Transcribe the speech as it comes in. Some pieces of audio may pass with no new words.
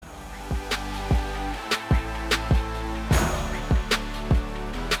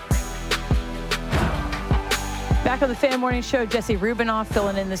Back on the Fan Morning Show, Jesse Rubinoff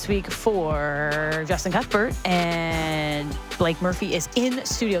filling in this week for Justin Cuthbert, and Blake Murphy is in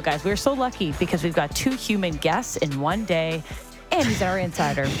studio, guys. We're so lucky because we've got 2 human guests in one day, and he's our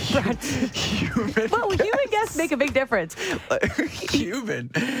insider. Human guests make a big difference. Human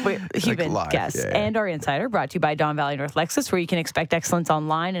Guests. Yeah. And our insider, brought to you by Don Valley North Lexus, where you can expect excellence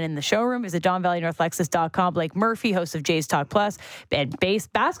online and in the showroom. Visit DonValleyNorthLexus.com. Blake Murphy, host of Jays Talk Plus, and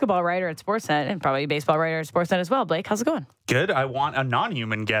basketball writer at Sportsnet, and probably baseball writer at Sportsnet as well. Blake, how's it going? Good. I want a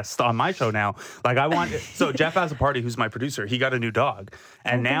non-human guest on my show now. So Jeff has a party, who's my producer. He got a new dog.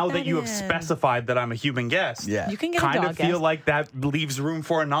 And now that you have specified that I'm a human guest, you can get a dog kind of feel guest. like that leaves room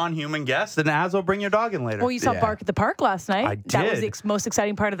for a non-human guest. And Azzo, bring your dog in later. Well, you saw Bark at the Park last night. I did. That was the most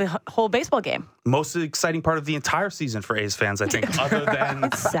exciting part of the whole baseball game. Most exciting part of the entire season for A's fans, I think,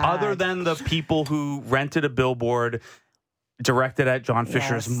 other than the people who rented a billboard directed at John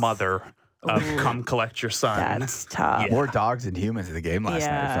Fisher's mother. Come collect your son. That's tough. More dogs than humans in the game last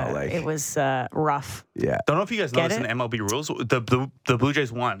night, it felt like. It was rough. Yeah. Don't know if you guys know this in MLB rules. The Blue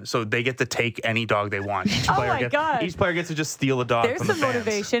Jays won, so they get to take any dog they want. Each player gets to just steal a dog. There's from some the fans.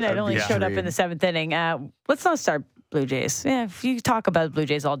 motivation. It only showed up in the 7th inning. Let's not start Blue Jays. Yeah, if you talk about Blue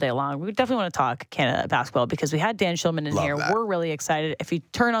Jays all day long, we definitely want to talk Canada basketball because we had Dan Shulman in here. We're really excited. If you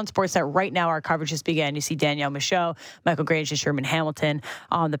turn on Sportsnet right now, our coverage just began. You see Danielle Michaud, Michael Grange, and Sherman Hamilton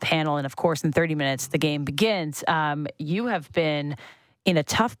on the panel. And of course, in 30 minutes, the game begins. You have been in a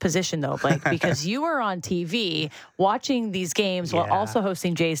tough position, though, Blake, because you are on TV watching these games while also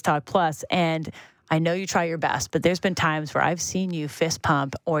hosting Jays Talk Plus. And I know you try your best, but there's been times where I've seen you fist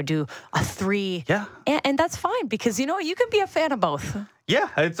pump or do a 3. Yeah. And that's fine because, you can be a fan of both. Yeah,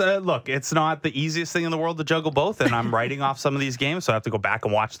 it's not the easiest thing in the world to juggle both, and I'm writing off some of these games, so I have to go back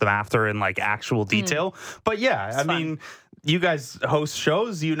and watch them after in actual detail. But yeah, I mean, you guys host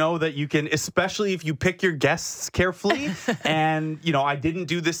shows, you know that you can, especially if you pick your guests carefully. And, I didn't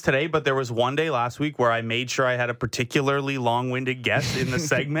do this today, but there was one day last week where I made sure I had a particularly long-winded guest in the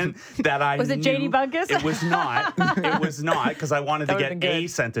segment that I Was it JD Bunkus? It was not. It was not, because I wanted to get a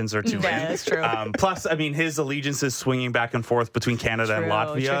sentence or two in. Yeah, that's true. Plus, I mean, his allegiances swinging back and forth between Canada and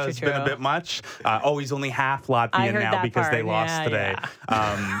Latvia has been a bit much. He's only half Latvian now because they lost today.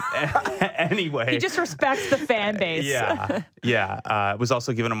 Anyway. He just respects the fan base. It was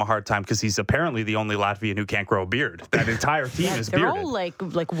also giving him a hard time because he's apparently the only Latvian who can't grow a beard. That entire team is bearded. They're all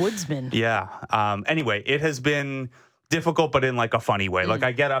like woodsmen. Yeah. Anyway, it has been difficult, but in a funny way.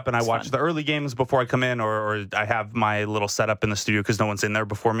 I get up and I watch the early games before I come in, or I have my little setup in the studio because no one's in there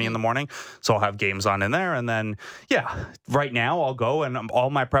before me in the morning. So I'll have games on in there. And then, right now I'll go and all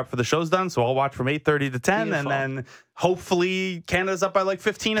my prep for the show's done. So I'll watch from 8:30 to 10. Beautiful. And then hopefully Canada's up by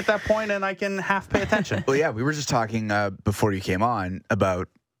 15 at that point and I can half pay attention. Well, yeah, we were just talking before you came on about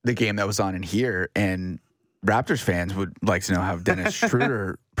the game that was on in here, and Raptors fans would like to know how Dennis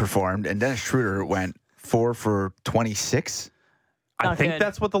Schroeder performed. And Dennis Schroeder went 4 for 26. I think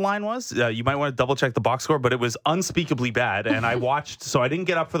that's what the line was. You might want to double check the box score, but it was unspeakably bad. And I watched, so I didn't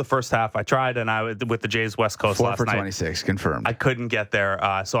get up for the first half. I tried, and with the Jays West Coast 4 last for night. 26, confirmed. I couldn't get there.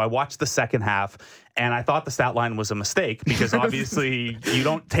 So I watched the second half, and I thought the stat line was a mistake because obviously you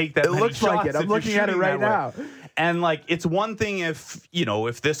don't take that many shots. It looks like it. I'm looking at it right now. And it's one thing if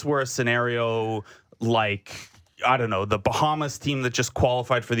this were a scenario I don't know, the Bahamas team that just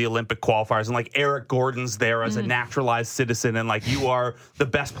qualified for the Olympic qualifiers, and Eric Gordon's there as a naturalized citizen, and you are the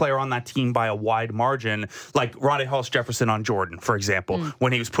best player on that team by a wide margin, like Ronnie Hollis-Jefferson on Jordan, for example,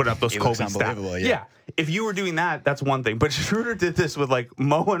 when he was putting up those Kobe stats. Yeah. If you were doing that, that's one thing. But Schroeder did this with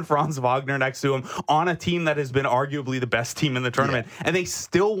Mo and Franz Wagner next to him on a team that has been arguably the best team in the tournament. Yeah. And they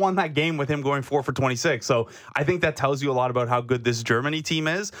still won that game with him going 4 for 26. So I think that tells you a lot about how good this Germany team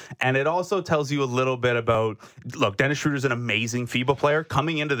is. And it also tells you a little bit about, look, Dennis Schroeder's an amazing FIBA player.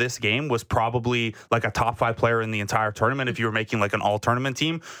 Coming into this game was probably a top 5 player in the entire tournament if you were making an all-tournament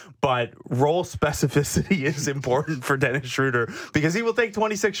team. But role specificity is important for Dennis Schroeder because he will take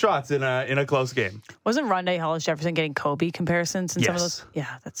 26 shots in a close game. Wasn't Rondae Hollis-Jefferson getting Kobe comparisons in some of those?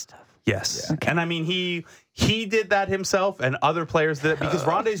 Yeah, that's tough. Yes. Yeah. Okay. And I mean, he did that himself, and other players did it because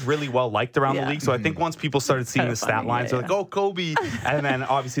Rondae's really well liked around the league. So I think once people started seeing the stat lines, they're oh, Kobe. And then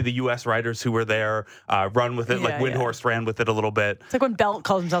obviously the U.S. writers who were there run with it. Windhorst ran with it a little bit. It's like when Belt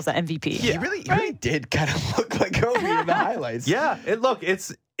calls himself the MVP. Yeah. He really did kind of look like Kobe in the highlights. Yeah.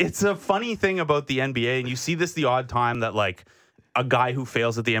 It's a funny thing about the NBA, and you see this the odd time that a guy who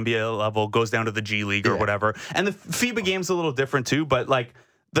fails at the NBA level goes down to the G League or whatever. And the FIBA game's a little different too, but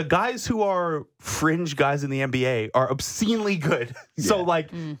the guys who are fringe guys in the NBA are obscenely good. Yeah. So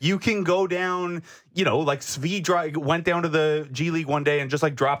you can go down, Svi went down to the G League one day and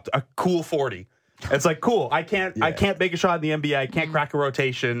just dropped a cool 40. It's like, cool. I can't make a shot in the NBA. I can't crack a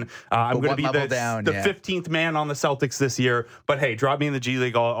rotation. I'm going to be the 15th man on the Celtics this year. But hey, drop me in the G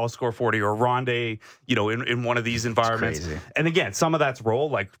League. I'll score 40. Or Rondé, in one of these environments. And again, some of that's role.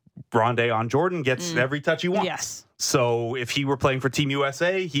 Like Rondé on Jordan gets every touch he wants. Yes. So if he were playing for Team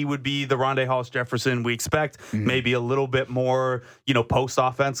USA, he would be the Rondé Hollis-Jefferson we expect. Maybe a little bit more, post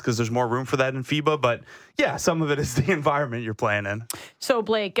offense because there's more room for that in FIBA. But yeah, some of it is the environment you're playing in. So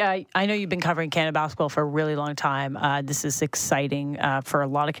Blake, I know you've been covering Canada basketball for a really long time. This is exciting for a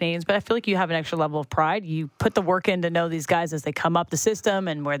lot of Canadians, but I feel like you have an extra level of pride. You put the work in to know these guys as they come up the system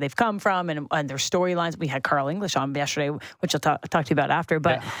and where they've come from and their storylines. We had Carl English on yesterday, which I'll talk to you about after.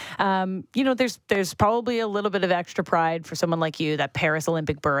 But there's probably a little bit of extra pride for someone like you, that Paris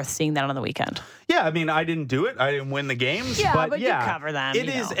Olympic berth, seeing that on the weekend. Yeah, I mean, I didn't do it. I didn't win the games. But you cover them. It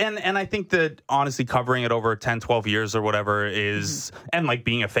is, and I think that honestly covering it over 10, 12 years or whatever is, and like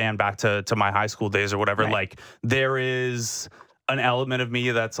being a fan back to my high school days or whatever, like there is an element of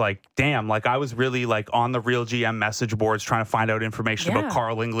me that's like, damn, like I was really like on the Real GM message boards trying to find out information about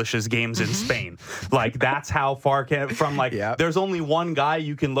Carl English's games in Spain. Like that's how far from like, there's only one guy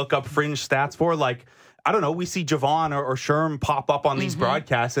you can look up fringe stats for. Like, I don't know, we see Javon or Sherm pop up on these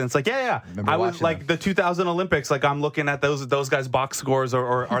broadcasts, and it's like, I was like the 2000 Olympics, like I'm looking at those guys' box scores,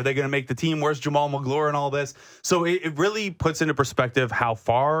 or are they going to make the team? Where's Jamal McGlure and all this? So it really puts into perspective how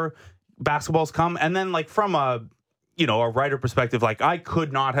far basketball's come. And then like from a writer perspective, like I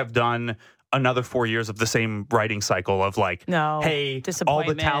could not have done another 4 years of the same writing cycle of like, hey, all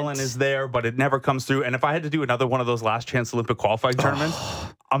the talent is there, but it never comes through. And if I had to do another one of those last chance Olympic qualifying tournaments,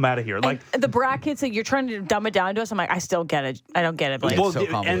 I'm out of here. Like the brackets that you're trying to dumb it down to us, I'm like, I still get it. I don't get it. Blake.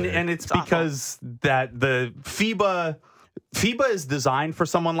 Well, and it's because that the FIBA is designed for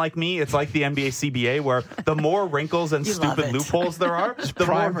someone like me. It's like the NBA CBA, where the more wrinkles and stupid loopholes there are, the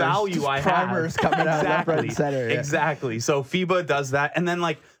more value I have. Primers coming out left, right, and center. Yeah. Exactly. So FIBA does that, and then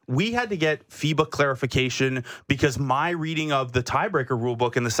like we had to get FIBA clarification because my reading of the tiebreaker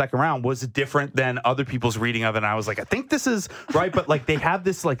rulebook in the second round was different than other people's reading of it. And I was like, I think this is right, but like they have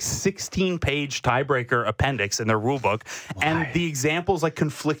this like 16-page tiebreaker appendix in their rulebook, and the examples like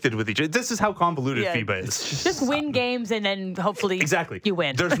conflicted with each other. This is how convoluted FIBA is. Just win games and then hopefully you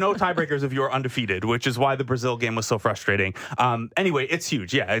win. There's no tiebreakers if you're undefeated, which is why the Brazil game was so frustrating. Anyway, it's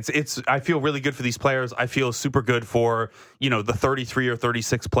huge. Yeah, it's. I feel really good for these players. I feel super good for the 33 or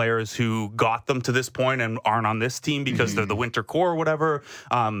 36 players who got them to this point and aren't on this team because they're the winter core or whatever.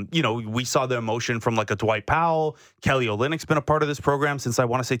 We saw the emotion from like a Dwight Powell. Kelly Olynyk's been a part of this program since I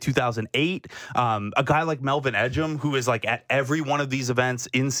want to say 2008. A guy like Melvin Edgem, who is like at every one of these events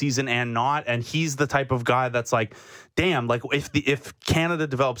in season and not, and he's the type of guy that's like, damn, like if Canada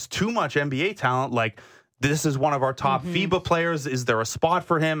develops too much NBA talent, like this is one of our top FIBA players. Is there a spot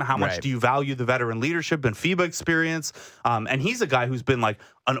for him? How much do you value the veteran leadership and FIBA experience? And he's a guy who's been like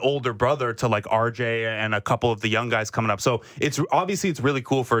an older brother to like RJ and a couple of the young guys coming up. So it's really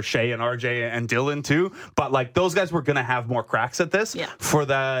cool for Shea and RJ and Dylan too. But like those guys were going to have more cracks at this. Yeah. For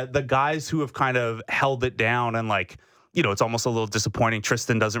the guys who have kind of held it down and like, it's almost a little disappointing.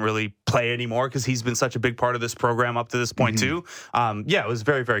 Tristan doesn't really play anymore because he's been such a big part of this program up to this point too. It was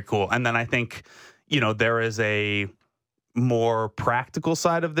very, very cool. And then I think, there is a more practical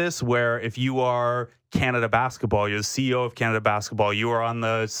side of this where if you are Canada Basketball, you're the CEO of Canada Basketball, you are on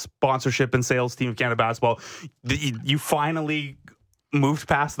the sponsorship and sales team of Canada Basketball, you finally moved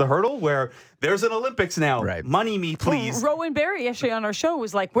past the hurdle where there's an Olympics now. Right. Money me, please. Well, Rowan Barry yesterday on our show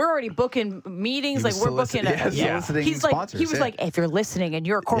was like, we're already booking meetings. Like, we're booking. He's like, he was like, if you're listening and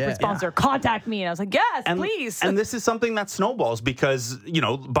you're a corporate sponsor, contact me. And I was like, yes, please. And this is something that snowballs because,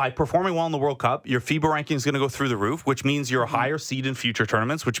 by performing well in the World Cup, your FIBA ranking is going to go through the roof, which means you're a higher seed in future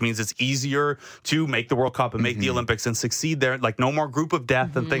tournaments, which means it's easier to make the World Cup and make the Olympics and succeed there. Like, no more group of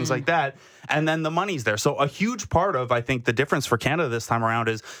death and things like that. And then the money's there. So a huge part of, I think, the difference for Canada this time around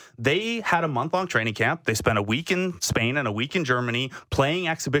is they had a month-long training camp. They spent a week in Spain and a week in Germany playing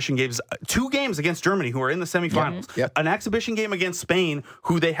exhibition games, 2 games against Germany, who are in the semifinals, an exhibition game against Spain,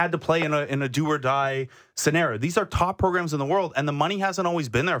 who they had to play in a do-or-die scenario. These are top programs in the world, and the money hasn't always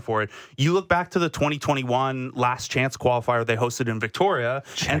been there for it. You look back to the 2021 last chance qualifier they hosted in Victoria,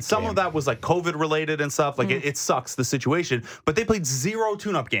 and some of that was like COVID-related and stuff. Like, it sucks, the situation. But they played 0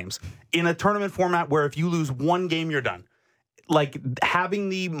 tune-up games in a tournament format where if you lose 1 game, you're done. Like, having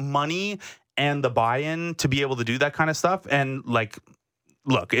the money and the buy-in to be able to do that kind of stuff. And like,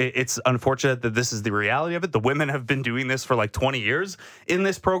 look, it's unfortunate that this is the reality of it. The women have been doing this for like 20 years in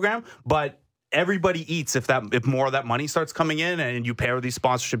this program, but everybody eats if more of that money starts coming in, and you pair these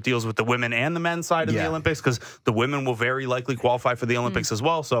sponsorship deals with the women and the men's side of the Olympics, because the women will very likely qualify for the Olympics as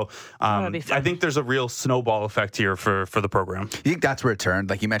well. So I think there's a real snowball effect here for the program. You think that's where it turned?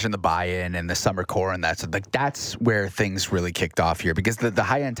 Like you mentioned the buy-in and the summer core, and that's where things really kicked off here, because the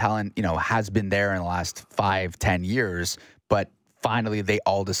high-end talent, has been there in the last 5-10 years, but finally they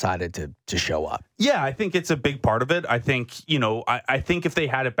all decided to show up. Yeah, I think it's a big part of it. I think, I think if they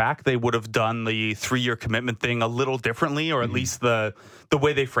had it back, they would have done the 3-year commitment thing a little differently, or at least the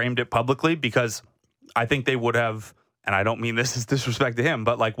way they framed it publicly, because I think they would have, and I don't mean this as disrespect to him,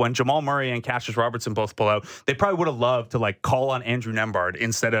 but like when Jamal Murray and Cassius Robertson both pull out, they probably would have loved to like call on Andrew Nembhard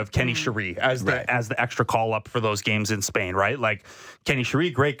instead of Kenny Cherie as the extra call up for those games in Spain, right? Like Kenny Cherie,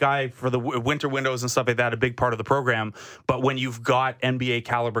 great guy for the winter windows and stuff like that, a big part of the program. But when you've got NBA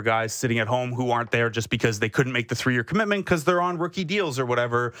caliber guys sitting at home who aren't there just because they couldn't make the 3-year commitment because they're on rookie deals or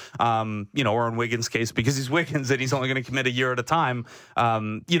whatever, or in Wiggins' case because he's Wiggins and he's only going to commit a year at a time.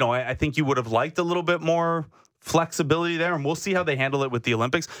 I think you would have liked a little bit more flexibility there, and we'll see how they handle it with the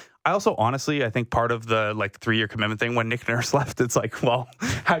Olympics. I also, honestly, I think part of the 3-year commitment thing, when Nick Nurse left, it's like, well,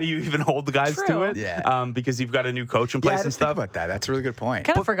 how do you even hold the guys to it? Yeah. Because you've got a new coach in place and stuff. Think about that. That's a really good point.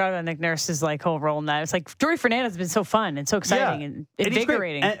 Kind of forgot about Nick Nurse's whole role in that. It's like Jordi Fernandez has been so fun and so exciting and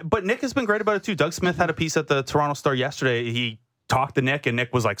invigorating. But Nick has been great about it too. Doug Smith had a piece at the Toronto Star yesterday. He talked to Nick, and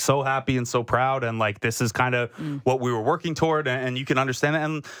Nick was so happy and so proud, and this is kind of what we were working toward, and you can understand it.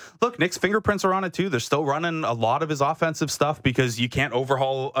 And look, Nick's fingerprints are on it too. They're still running a lot of his offensive stuff because you can't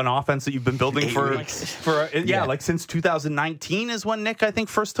overhaul an offense that you've been building since 2019 is when Nick, I think,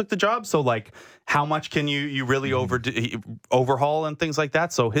 first took the job. So how much can you really overhaul and things like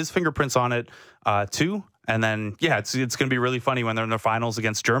that? So his fingerprints on it too. And then, it's going to be really funny when they're in the finals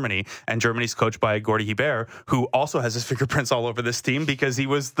against Germany, and Germany's coached by Jordi Hebert, who also has his fingerprints all over this team because he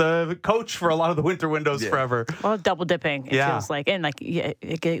was the coach for a lot of the winter windows forever. Well, double dipping, it feels like. And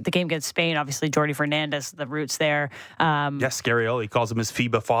the game against Spain, obviously, Jordi Fernandez, the roots there. Scarioli calls him his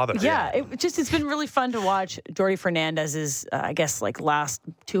FIBA father. Yeah, it's been really fun to watch Jordi Fernandez's, last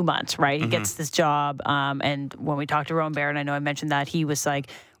 2 months, right? He gets this job. And when we talked to Rowan Barron, I know I mentioned that, he was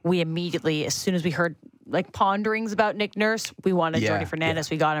we immediately, as soon as we heard ponderings about Nick Nurse, we wanted Jordi Fernandez.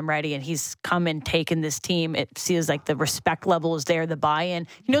 We got him ready, and he's come and taken this team. It feels like the respect level is there, the buy-in.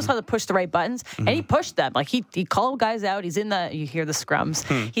 He knows how to push the right buttons, and he pushed them. He called guys out. He's in you hear the scrums.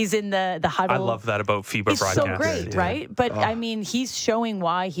 He's in the huddle. I love that about FIBA broadcast. It's so great, right? But he's showing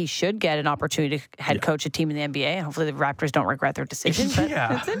why he should get an opportunity to head coach a team in the NBA, and hopefully the Raptors don't regret their decision. But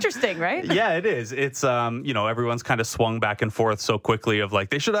it's interesting, right? Yeah, it is. It's everyone's kind of swung back and forth so quickly of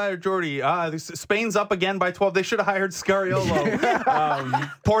they should hire Jordi. Spain's up again by 12. They should have hired Scariolo.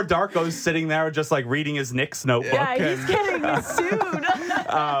 Poor Darko's sitting there just reading his Knicks notebook. Yeah, he's getting sued.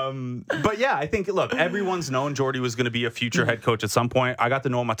 But I think, look, everyone's known Jordi was going to be a future head coach at some point. I got to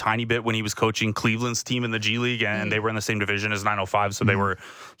know him a tiny bit when he was coaching Cleveland's team in the G League, and they were in the same division as 905, so they were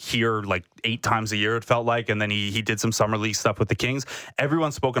here 8 times a year, it felt like, and then he did some summer league stuff with the Kings.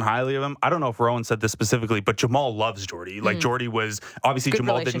 Everyone's spoken highly of him. I don't know if Rowan said this specifically, but Jamal loves Jordi. Jordi was, obviously Good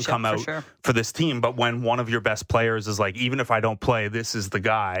Jamal didn't come out for this team, but when one of your best players is even if I don't play, this is the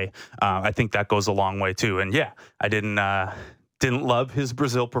guy, I think that goes a long way too. And I didn't love his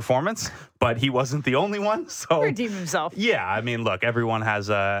Brazil performance, but he wasn't the only one. So redeemed himself. Yeah, I mean, look, everyone has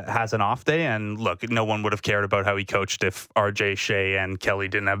an off day, and look, no one would have cared about how he coached if RJ, Shea, and Kelly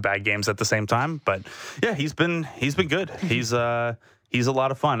didn't have bad games at the same time. But he's been good. He's a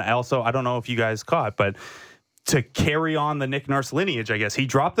lot of fun. I don't know if you guys caught, but to carry on the Nick Nurse lineage, I guess, he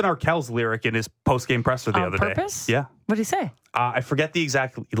dropped an Arkells lyric in his post-game presser the other day. On purpose? Yeah. What did he say? I forget the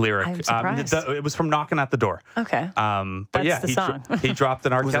exact lyric. I'm surprised. It was from Knocking at the Door. Okay. But That's the song. He dropped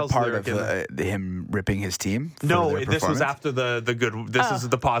an Arkells was it part lyric. Of him ripping his team? No, this was after the good. This is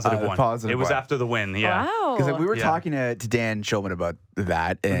the positive one. Positive it was one. after the win. Yeah. Wow. Because we were talking to Dan Shulman about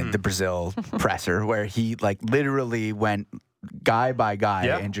that and the Brazil presser, where he literally went guy by guy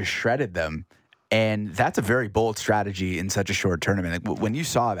and just shredded them. And that's a very bold strategy in such a short tournament. When you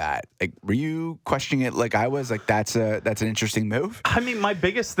saw that, were you questioning it like I was? That's an interesting move? I mean, my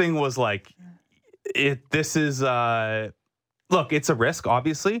biggest thing was this is look, it's a risk,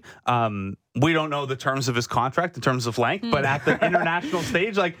 obviously. We don't know the terms of his contract in terms of length, but at the international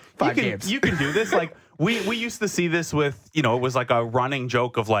stage, 5 games. You can do this. We used to see this with, it was a running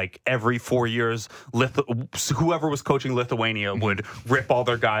joke of every 4 years, whoever was coaching Lithuania would rip all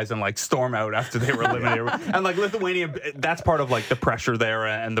their guys and storm out after they were eliminated. And Lithuania, that's part of the pressure there,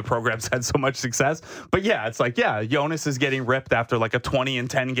 and the program's had so much success. But it's Jonas is getting ripped after a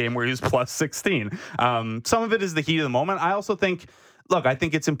 20-10 game where he was plus 16. Some of it is the heat of the moment. I also think, look, I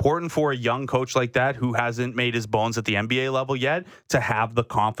think it's important for a young coach like that who hasn't made his bones at the NBA level yet to have the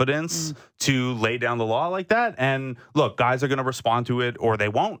confidence to lay down the law like that. And look, guys are going to respond to it or they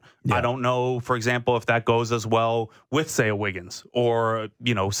won't. Yeah. I don't know, for example, if that goes as well with, say, a Wiggins or,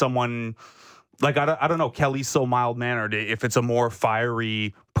 someone like, I don't know, Kelly's so mild-mannered. If it's a more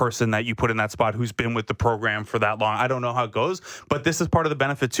fiery person that you put in that spot who's been with the program for that long, I don't know how it goes. But this is part of the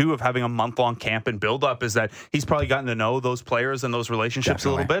benefit, too, of having a month-long camp and build-up is that he's probably gotten to know those players and those relationships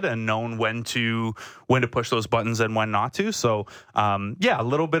a little bit and known when to push those buttons and when not to. So, a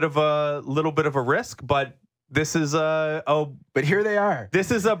little bit of a risk, but this is but here they are.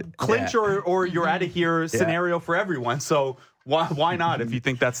 This is a clinch or you're out of here scenario for everyone. So why not if you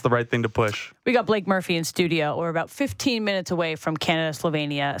think that's the right thing to push? We got Blake Murphy in studio. We're about 15 minutes away from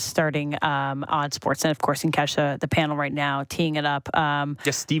Canada-Slovenia starting on Sportsnet. Of course, you can catch the panel right now, teeing it up.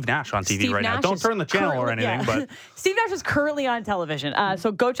 Just Steve Nash on TV Steve right Nash now. Don't turn the channel or anything. But Steve Nash is currently on television.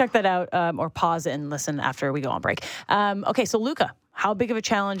 So go check that out or pause it and listen after we go on break. Okay, so Luka. How big of a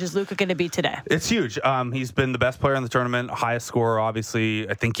challenge is Luka going to be today? It's huge. He's been the best player in the tournament, highest scorer, obviously.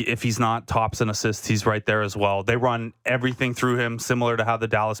 I think if he's not tops in assists, he's right there as well. They run everything through him, similar to how the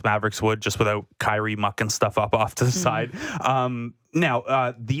Dallas Mavericks would, just without Kyrie mucking stuff up off to the side.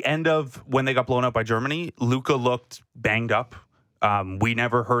 Now, the end of when they got blown up by Germany, Luka looked banged up. We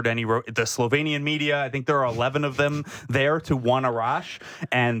never heard the Slovenian media. I think there are 11 of them there to one Arash,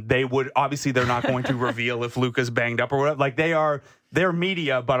 and they're not going to reveal if Luka's banged up or whatever. Like they're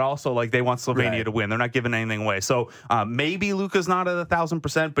media, but also like they want Slovenia to win. They're not giving anything away. So maybe Luka's not at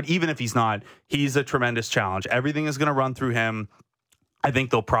 1,000%, but even if he's not, he's a tremendous challenge. Everything is going to run through him. I think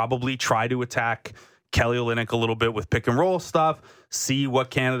they'll probably try to attack Kelly Olynyk a little bit with pick and roll stuff, see what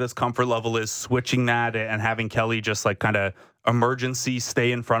Canada's comfort level is, switching that and having Kelly just like kind of emergency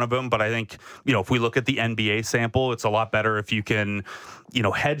stay in front of him. But I think, if we look at the NBA sample, it's a lot better if you can,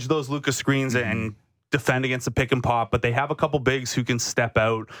 hedge those Luka screens and defend against the pick and pop. But they have a couple bigs who can step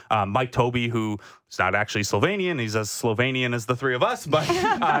out. Mike Tobey, who is not actually Slovenian. He's as Slovenian as the three of us, but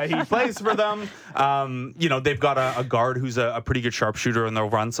he plays for them. They've got a guard who's a pretty good sharpshooter, and they'll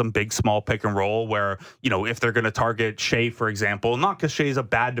run some big, small pick and roll where, if they're going to target Shea, for example, not because Shea's a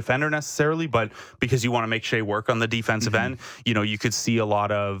bad defender necessarily, but because you want to make Shea work on the defensive end, you could see a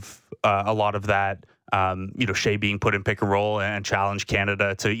lot of that. Shea being put in pick and roll and challenge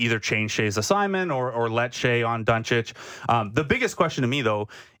Canada to either change Shea's assignment or let Shea on Doncic. The biggest question to me, though,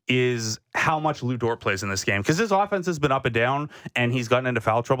 is how much Lou Dort plays in this game, because his offense has been up and down and he's gotten into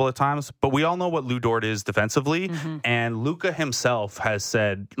foul trouble at times, but we all know what Lou Dort is defensively. And Luka himself has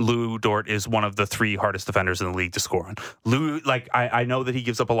said Lou Dort is one of the 3 hardest defenders in the league to score on. Lou, I know that he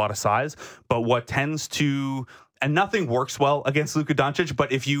gives up a lot of size, but what tends to... And nothing works well against Luka Doncic,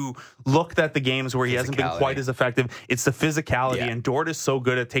 but if you looked at the games where he hasn't been quite as effective, it's the physicality. Yeah. And Dort is so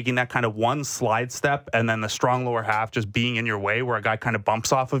good at taking that kind of one slide step and then the strong lower half just being in your way where a guy kind of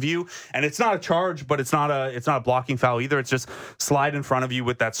bumps off of you. And it's not a charge, but it's not a blocking foul either. It's just slide in front of you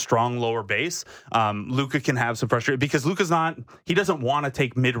with that strong lower base. Luka can have some frustration because he doesn't want to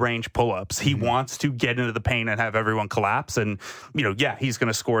take mid-range pull-ups. He wants to get into the paint and have everyone collapse. And, he's going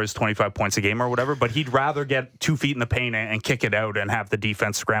to score his 25 points a game or whatever, but he'd rather get 2 feet in the paint and kick it out and have the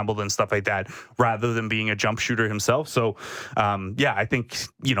defense scrambled and stuff like that rather than being a jump shooter himself. So, I think,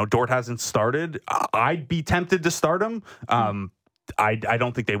 Dort hasn't started. I'd be tempted to start him. I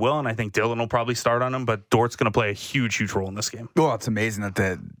don't think they will, and I think Dylan will probably start on him, but Dort's going to play a huge, huge role in this game. Well, it's amazing that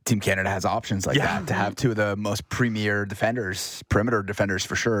the Team Canada has options like that to have 2 of the most premier defenders, perimeter defenders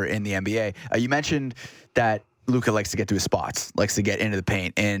for sure, in the NBA. You mentioned that Luka likes to get to his spots, likes to get into the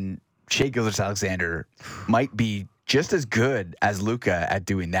paint, and Shai Gilgeous-Alexander might be just as good as Luka at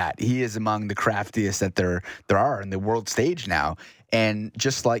doing that. He is among the craftiest that there are in the world stage now. And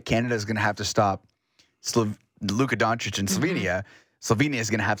just like Canada is going to have to stop Luka Doncic in Slovenia, Slovenia is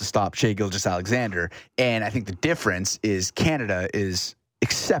going to have to stop Shai Gilgeous-Alexander. And I think the difference is Canada is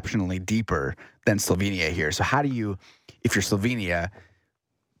exceptionally deeper than Slovenia here. So if you're Slovenia,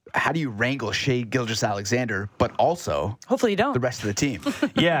 how do you wrangle Shai Gilgeous-Alexander, but also hopefully you don't the rest of the team?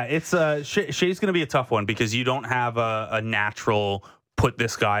 Yeah, it's Shai's going to be a tough one because you don't have a natural put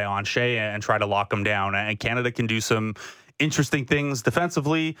this guy on Shai and try to lock him down. And Canada can do some interesting things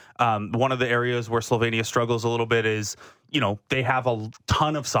defensively. One of the areas where Slovenia struggles a little bit is, they have a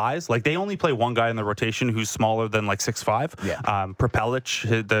ton of size. Like they only play one guy in the rotation who's smaller than like 6'5". Yeah.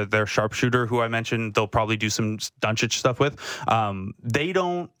 Prepelic, their sharpshooter, who I mentioned, they'll probably do some Doncic stuff with. They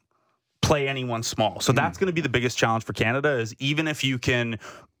don't play anyone small. So that's going to be the biggest challenge for Canada is even if you can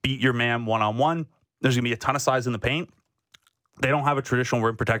beat your man one-on-one, there's going to be a ton of size in the paint. They don't have a traditional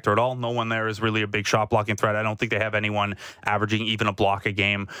rim protector at all. No one there is really a big shot blocking threat. I don't think they have anyone averaging even a block a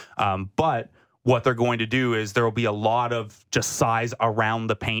game. But what they're going to do is there will be a lot of just size around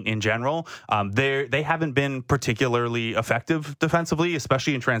the paint in general. They haven't been particularly effective defensively,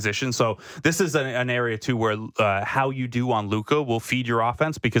 especially in transition. So this is an area too where how you do on Luka will feed your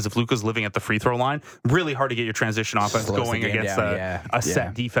offense, because if Luka's living at the free throw line, really hard to get your transition offense going against a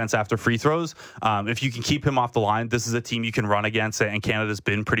set defense after free throws. If you can keep him off the line, this is a team you can run against, and Canada's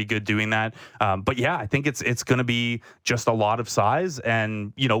been pretty good doing that. But yeah, I think it's going to be just a lot of size,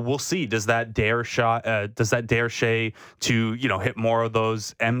 and we'll see. Does that dare Shea to hit more of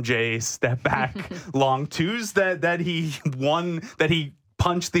those MJ step back long twos that he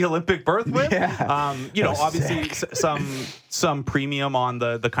punched the Olympic berth with? Obviously some premium on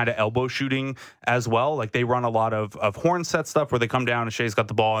the kind of elbow shooting as well. Like they run a lot of horn set stuff where they come down and Shea's got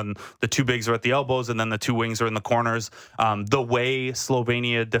the ball and the two bigs are at the elbows and then the two wings are in the corners. The way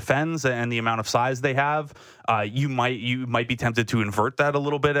Slovenia defends and the amount of size they have, you might be tempted to invert that a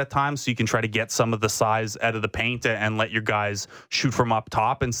little bit at times, so you can try to get some of the size out of the paint and let your guys shoot from up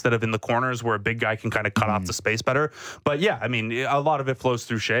top instead of in the corners where a big guy can kind of cut off the space better. But yeah, I mean, a lot of it flows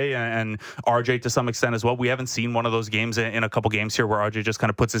through Shea and RJ to some extent as well. We haven't seen one of those games in a couple games here where RJ just kind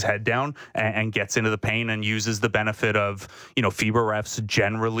of puts his head down and gets into the paint and uses the benefit of, FIBA refs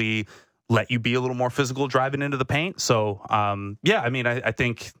generally let you be a little more physical driving into the paint. So, I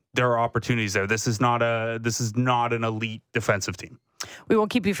think there are opportunities there. This is not an elite defensive team. We won't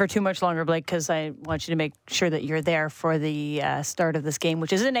keep you for too much longer, Blake, because I want you to make sure that you're there for the start of this game,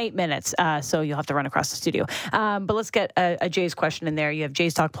 which is in 8 minutes. So you'll have to run across the studio. But let's get a Jay's question in there. You have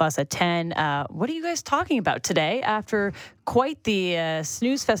Jay's Talk Plus at 10. What are you guys talking about today after quite the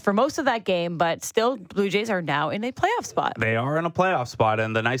snooze fest for most of that game, but still Blue Jays are now in a playoff spot? They are in a playoff spot,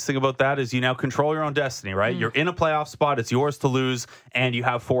 and the nice thing about that is you now control your own destiny, right? You're in a playoff spot. It's yours to lose, and you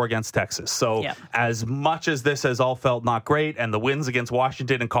have 4 against Texas. So as much as this has all felt not great, and the wins against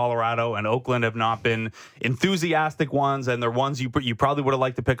Washington and Colorado and Oakland have not been enthusiastic ones, and they're ones you probably would have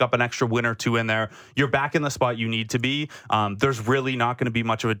liked to pick up an extra win or two in there, you're back in the spot you need to be. There's really not going to be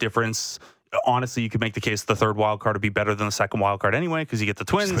much of a difference. Honestly, you could make the case the third wild card would be better than the second wild card anyway, because you get the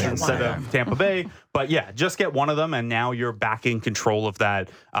Twins instead of Tampa Bay. But yeah, just get one of them, and now you're back in control of that.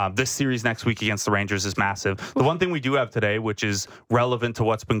 This series next week against the Rangers is massive. The one thing we do have today, which is relevant to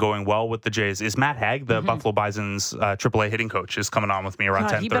what's been going well with the Jays, is Matt Hague, the Buffalo Bison's AAA hitting coach, is coming on with me around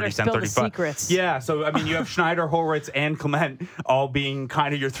 10:30, 10:35. Yeah, so I mean, you have Schneider, Horwitz, and Clement all being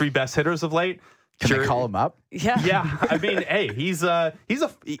kind of your 3 best hitters of late. Can they call him up? Yeah. I mean, hey, he was a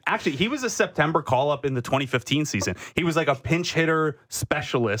September call up in the 2015 season. He was like a pinch hitter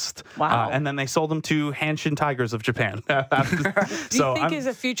specialist. Wow. And then they sold him to Hanshin Tigers of Japan. Do you think there's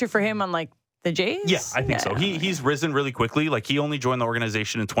a future for him on the Jays? Yeah, I think so. He's risen really quickly. Like he only joined the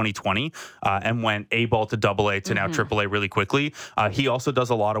organization in 2020 and went A-ball to AA to now AAA really quickly. He also does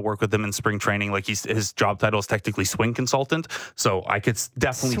a lot of work with them in spring training. Like his job title is technically swing consultant. So I could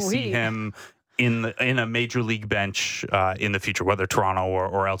definitely see him in a major league bench in the future, whether Toronto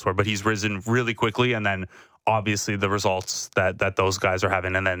or elsewhere. But he's risen really quickly, and then obviously the results that those guys are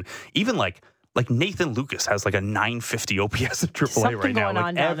having, and then even like Nathan Lucas has like a 950 OPS at AAA Something right now. Going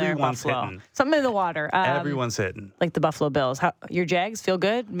on down everyone's there, hitting. Something in the water. Everyone's hitting. Like the Buffalo Bills. Your Jags feel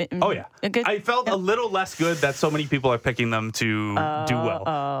good? Oh yeah, good? I felt a little less good that so many people are picking them to do well.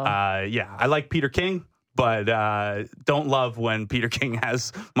 I like Peter King. But don't love when Peter King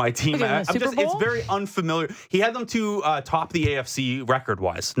has my team. It's very unfamiliar. He had them to top the AFC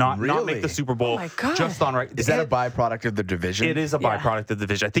record-wise, not make the Super Bowl. Oh my God. Just on right. Is that a byproduct of the division? It is a byproduct of the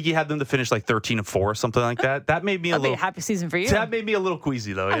division. I think he had them to finish like 13-4 or something like that. That made me a little happy season for you. That made me a little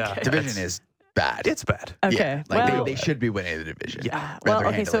queasy though. Yeah, division is bad. It's bad. Okay. Yeah, they should be winning the division. Yeah. Well,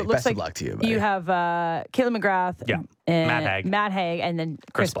 okay, so it looks Best like of luck to you, buddy. you have Caitlin McGrath, and Matt Hague, and then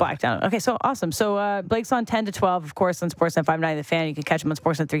Chris Blackdown. Okay, so awesome. So Blake's on 10 to 12, of course, on Sportsnet 590 The Fan. You can catch him on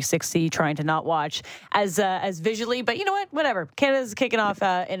Sportsnet 360, trying to not watch as visually, but you know what? Whatever. Canada's kicking off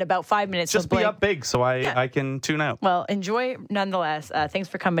in about 5 minutes. Just be up big so I can tune out. Well, enjoy nonetheless. Thanks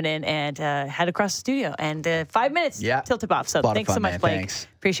for coming in and head across the studio. And 5 minutes till tip off. So thanks so much, Blake. Thanks.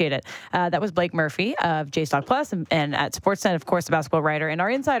 Appreciate it. That was Blake Murphy of Jays Talk Plus and at Sportsnet, of course, the basketball writer and our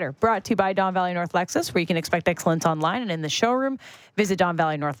insider. Brought to you by Don Valley North Lexus, where you can expect excellence online and in the showroom. Visit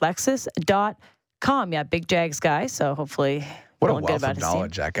DonValleyNorthLexus.com. Yeah, big Jags guy. So hopefully, what a feeling wealth good about of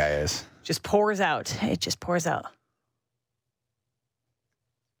knowledge that guy is. Just pours out. It just pours out.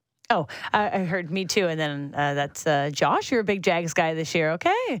 Oh, I heard me too. And then that's Josh. You're a big Jags guy this year.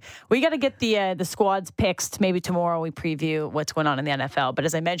 Okay. We got to get the squads picks. Maybe tomorrow we preview what's going on in the NFL. But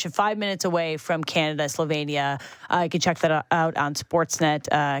as I mentioned, 5 minutes away from Canada, Slovenia. You can check that out on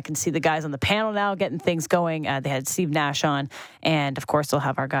Sportsnet. I can see the guys on the panel now getting things going. They had Steve Nash on. And, of course, they'll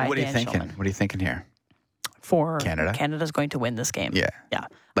have our guy, What are you Dan thinking? Shulman. What are you thinking here? For Canada? Canada's going to win this game. Yeah. Yeah.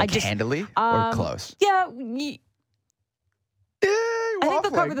 Handily or close? Yeah. I think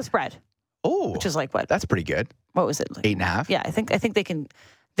they'll cover the spread. Oh. Which is like what? That's pretty good. What was it? Like, 8.5? Yeah, I think they can.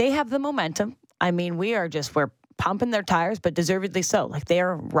 They have the momentum. I mean, we're pumping their tires, but deservedly so. Like, they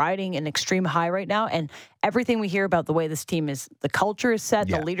are riding an extreme high right now, and everything we hear about the way this team is, the culture is set,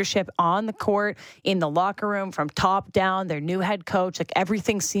 the leadership on the court, in the locker room, from top down, their new head coach, like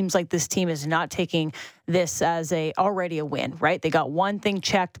everything seems like this team is not taking this as already a win, right? They got one thing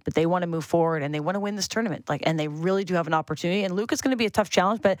checked, but they want to move forward and they want to win this tournament. Like, and they really do have an opportunity. And Luka's going to be a tough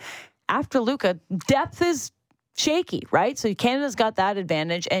challenge, but after Luka, depth is shaky, right? So Canada's got that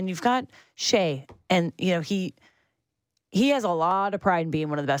advantage, and you've got Shea, and he has a lot of pride in being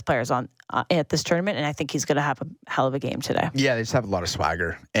one of the best players on at this tournament, and I think he's going to have a hell of a game today. Yeah, they just have a lot of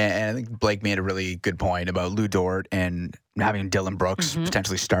swagger. And I think Blake made a really good point about Lou Dort and having Dylan Brooks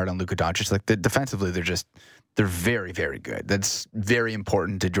potentially start on Luka Doncic. Like, defensively, they're very, very good. That's very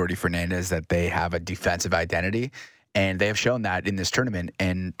important to Jordi Fernandez, that they have a defensive identity, and they have shown that in this tournament.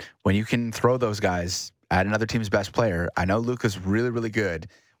 And when you can throw those guys at another team's best player, I know Luka's really, really good,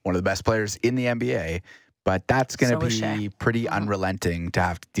 one of the best players in the NBA, but that's going to be pretty unrelenting to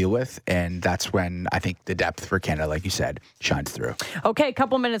have to deal with. And that's when I think the depth for Canada, like you said, shines through. Okay, a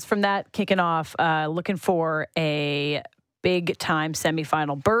couple minutes from that, kicking off, looking for a big-time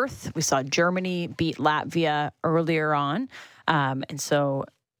semifinal berth. We saw Germany beat Latvia earlier on. And so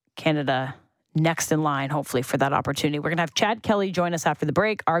Canada next in line, hopefully, for that opportunity. We're going to have Chad Kelly join us after the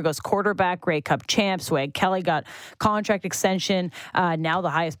break. Argos quarterback, Grey Cup champ. Swag Kelly got contract extension, now the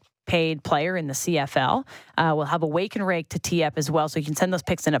highest paid player in the CFL. We'll have a wake and rake to tee up as well, so you can send those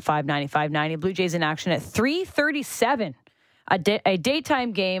picks in at 590. Blue Jays in action at 3:37. A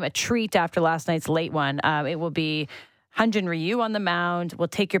daytime game, a treat after last night's late one. It will be Hyunjin Ryu on the mound. We'll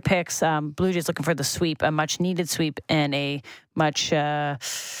take your picks. Blue Jays looking for the sweep, a much-needed sweep, and a much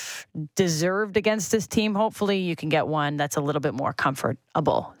deserved against this team. Hopefully you can get one that's a little bit more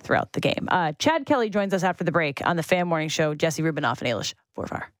comfortable throughout the game. Chad Kelly joins us after the break on the Fan Morning Show. Jesse Rubinoff and Ailish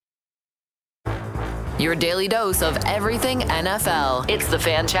Forfar. Your daily dose of everything NFL. It's the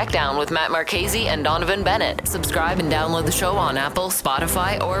Fan Checkdown with Matt Marchese and Donovan Bennett. Subscribe and download the show on Apple,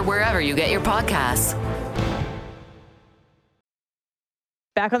 Spotify, or wherever you get your podcasts.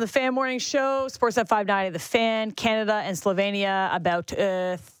 Back on the Fan Morning Show, Sportsnet 590, The Fan, Canada and Slovenia, about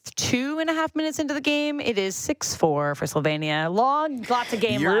 2.5 minutes into the game. It is 6-4 for Slovenia. Lots of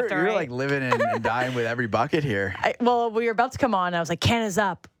game left. You're right? like living and dying with every bucket here. Well, we were about to come on. I was like, Canada's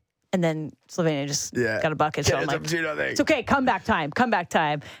up. And then Slovenia just got a bucket. So I'm like, it's okay. Comeback time.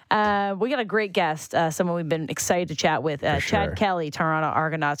 We got a great guest, someone we've been excited to chat with. Chad Kelly, Toronto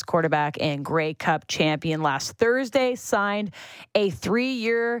Argonauts quarterback and Grey Cup champion, last Thursday signed a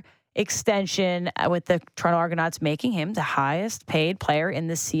 3-year extension with the Toronto Argonauts, making him the highest paid player in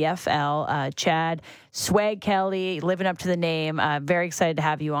the CFL. Chad, Swag Kelly, living up to the name. Very excited to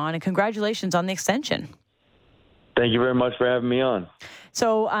have you on, and congratulations on the extension. Thank you very much for having me on.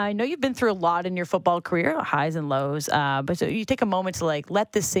 So I know you've been through a lot in your football career, highs and lows, but so you take a moment to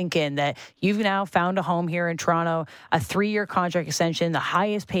let this sink in, that you've now found a home here in Toronto, a 3-year contract extension, the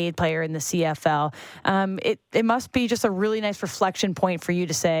highest paid player in the CFL. It must be just a really nice reflection point for you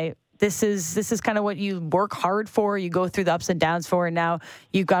to say, this is kind of what you work hard for, you go through the ups and downs for, and now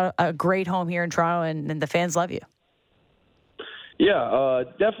you've got a great home here in Toronto, and the fans love you. Yeah,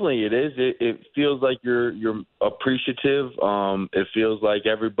 definitely it is. It feels like you're appreciative. It feels like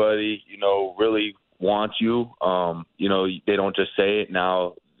everybody, really wants you. They don't just say it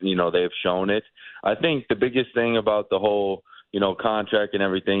now. They've shown it. I think the biggest thing about the whole, contract and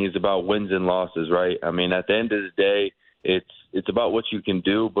everything is about wins and losses, right? I mean, at the end of the day, it's about what you can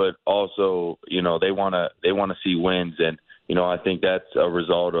do, but also, they want to see wins, and I think that's a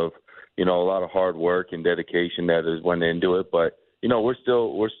result of a lot of hard work and dedication that is went into it, but. We're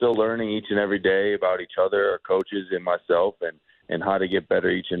still learning each and every day about each other, our coaches and myself, and how to get better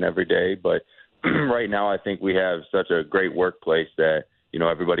each and every day. But right now, I think we have such a great workplace that,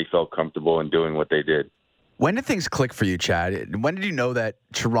 everybody felt comfortable in doing what they did. When did things click for you, Chad? When did you know that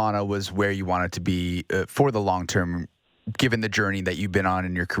Toronto was where you wanted to be for the long term, given the journey that you've been on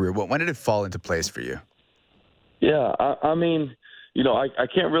in your career? When did it fall into place for you? Yeah, I mean, I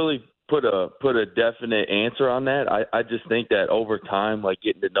can't really put a definite answer on that. I just think that over time, like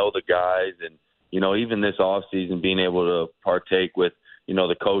getting to know the guys and, even this off season, being able to partake with,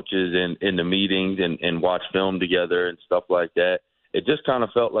 the coaches in the meetings and watch film together and stuff like that, it just kind of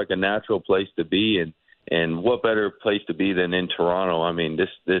felt like a natural place to be. And what better place to be than in Toronto? I mean,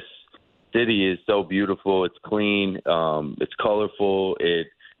 this city is so beautiful. It's clean. It's colorful. It,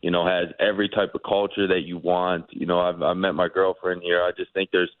 has every type of culture that you want. I've met my girlfriend here. I just think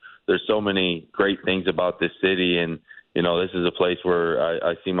there's so many great things about this city. And, this is a place where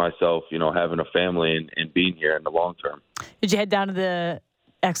I see myself, having a family and being here in the long term. Did you head down to the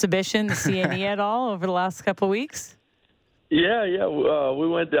exhibition, the CNE at all over the last couple of weeks? Yeah. We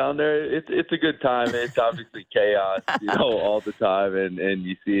went down there. It's a good time. It's obviously chaos, all the time. And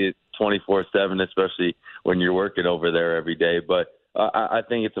you see it 24/7, especially when you're working over there every day. But I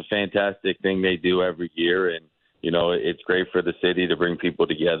think it's a fantastic thing they do every year. And, it's great for the city to bring people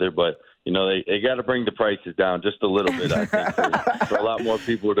together. But, they got to bring the prices down just a little bit, I think, for a lot more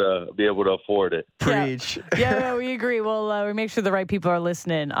people to be able to afford it. Preach. Yeah, we agree. Well, we make sure the right people are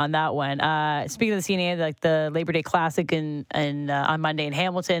listening on that one. Speaking of the CNA, like the Labor Day Classic and on Monday in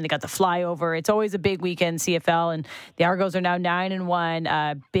Hamilton, they got the flyover. It's always a big weekend, CFL, and the Argos are now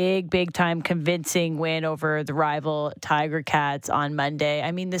 9-1. Big time convincing win over the rival Tiger Cats on Monday.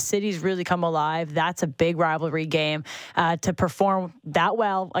 I mean, the city's really come alive. That's a big rivalry game. To perform that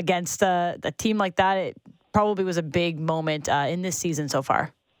well against a team like that, it probably was a big moment in this season so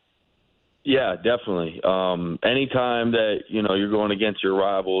far. Yeah, definitely. Anytime that, you're going against your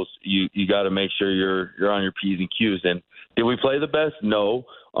rivals, you got to make sure you're on your P's and Q's. And did we play the best? No.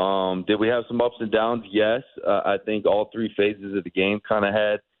 Did we have some ups and downs? Yes. I think all three phases of the game kind of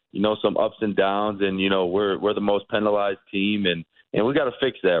had, some ups and downs. And, we're the most penalized team. And we got to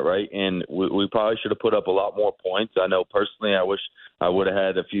fix that, right? And we probably should have put up a lot more points. I know personally I wish I would have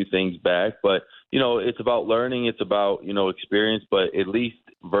had a few things back. But, it's about learning. It's about, experience. But at least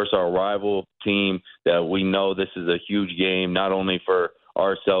versus our rival team that we know this is a huge game, not only for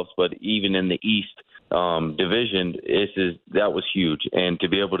ourselves, but even in the East division, that was huge. And to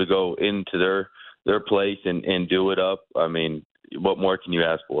be able to go into their place and do it up, I mean, what more can you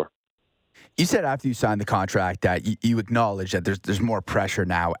ask for? You said after you signed the contract that you acknowledge that there's more pressure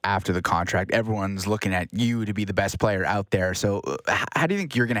now after the contract. Everyone's looking at you to be the best player out there. So how do you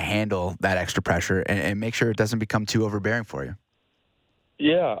think you're going to handle that extra pressure and make sure it doesn't become too overbearing for you?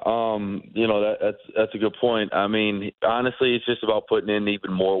 Yeah, that's a good point. I mean, honestly, it's just about putting in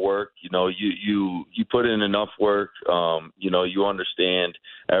even more work. You put in enough work. You understand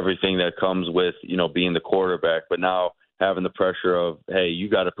everything that comes with being the quarterback, but now having the pressure of, hey, you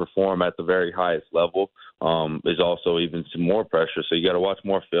got to perform at the very highest level is also even some more pressure. So you got to watch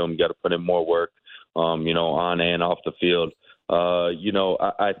more film. You got to put in more work, on and off the field.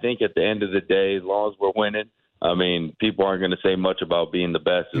 I think at the end of the day, as long as we're winning, I mean, people aren't going to say much about being the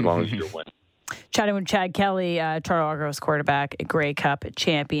best as long as you're winning. Chatting with Chad Kelly, Toronto Argos quarterback, Grey Cup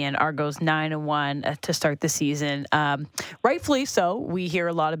champion, Argos 9-1 to start the season. Rightfully so. We hear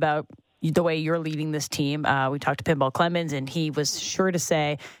a lot about the way you're leading this team. We talked to Pinball Clemens, and he was sure to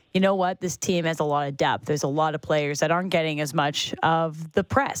say, you know what, this team has a lot of depth. There's a lot of players that aren't getting as much of the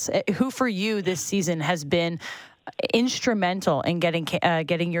press. Who for you this season has been instrumental in getting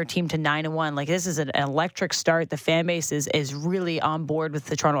your team to 9-1? Like, this is an electric start. The fan base is really on board with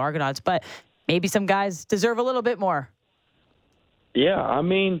the Toronto Argonauts, but maybe some guys deserve a little bit more. Yeah, I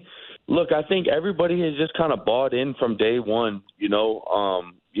mean, look, I think everybody has just kind of bought in from day one.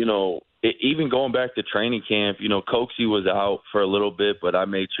 Even going back to training camp, Coxie was out for a little bit, but I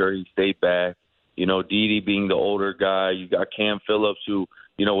made sure he stayed back. Didi being the older guy, you got Cam Phillips who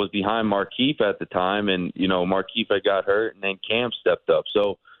was behind Markeith at the time, and Markeith had got hurt, and then Cam stepped up.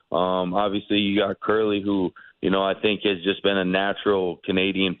 So obviously you got Curley, who I think has just been a natural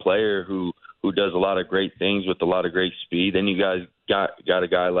Canadian player who does a lot of great things with a lot of great speed. Then you guys got a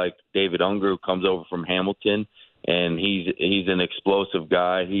guy like David Unger who comes over from Hamilton, and he's an explosive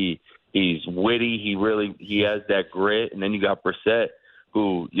guy. He's witty. He has that grit. And then you got Brissett,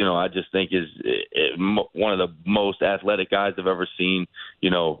 who, I just think is one of the most athletic guys I've ever seen,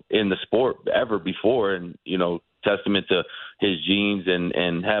 in the sport ever before. And, testament to his genes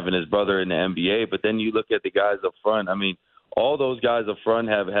and having his brother in the NBA. But then you look at the guys up front. I mean, all those guys up front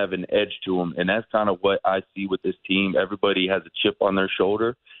have an edge to them. And that's kind of what I see with this team. Everybody has a chip on their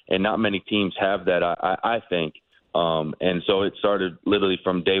shoulder, and not many teams have that, I think. And so it started literally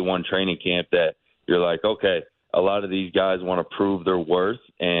from day one training camp that you're like, okay, a lot of these guys want to prove their worth.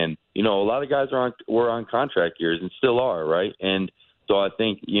 And, a lot of guys were on contract years and still are, right? And so I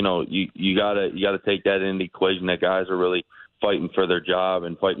think, you gotta take that into the equation, that guys are really fighting for their job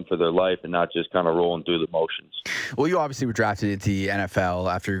and fighting for their life and not just kind of rolling through the motions. Well, you obviously were drafted into the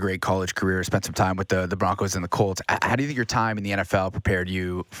NFL after your great college career, spent some time with the Broncos and the Colts. How do you think your time in the NFL prepared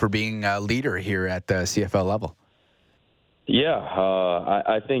you for being a leader here at the CFL level? Yeah,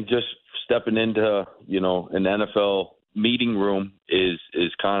 I think just stepping into, an NFL meeting room is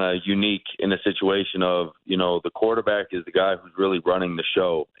kind of unique in a situation of, the quarterback is the guy who's really running the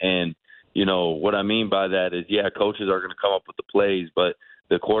show. And, what I mean by that is, coaches are going to come up with the plays, but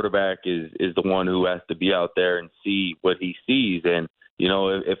the quarterback is the one who has to be out there and see what he sees. And,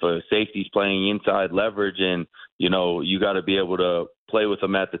 if a safety's playing inside leverage and, you got to be able to play with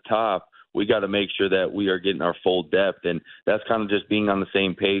them at the top, we got to make sure that we are getting our full depth. And that's kind of just being on the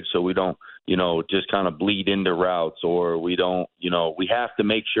same page so we don't, just kind of bleed into routes, or we don't, we have to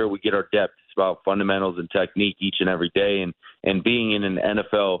make sure we get our depth. It's about fundamentals and technique each and every day. And being in an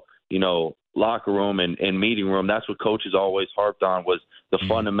NFL, locker room and meeting room, that's what coaches always harped on, was the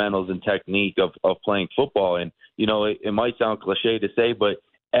fundamentals and technique of playing football. And, it might sound cliche to say, but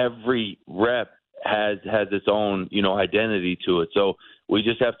every rep has its own, identity to it. So we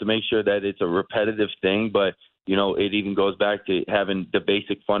just have to make sure that it's a repetitive thing, but, it even goes back to having the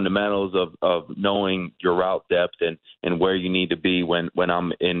basic fundamentals of knowing your route depth and where you need to be when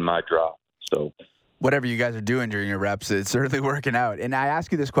I'm in my drop. So whatever you guys are doing during your reps, it's certainly working out. And I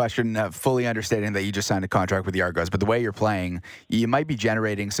ask you this question, fully understanding that you just signed a contract with the Argos, but the way you're playing, you might be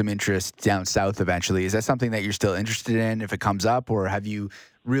generating some interest down south eventually. Is that something that you're still interested in if it comes up, or have you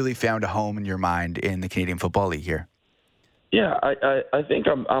really found a home in your mind in the Canadian Football League here? Yeah, I think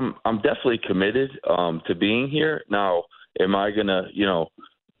I'm definitely committed to being here. Now, am I gonna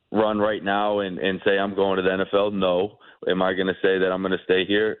run right now and say I'm going to the NFL? No. Am I going to say that I'm going to stay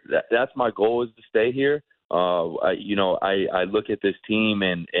here? That's my goal, is to stay here. I look at this team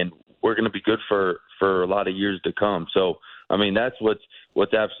and we're going to be good for a lot of years to come. So, I mean, that's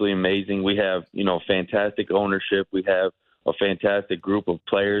what's absolutely amazing. We have, fantastic ownership. We have a fantastic group of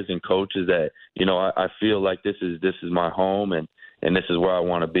players and coaches that, I feel like this is my home and this is where I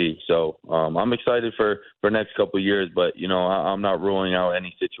want to be. So I'm excited for the next couple of years, but, I'm not ruling out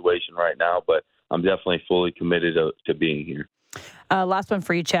any situation right now, but I'm definitely fully committed to being here. Last one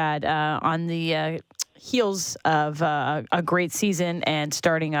for you, Chad. On the heels of a great season and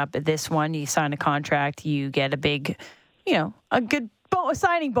starting up this one, you sign a contract, you get a big, a good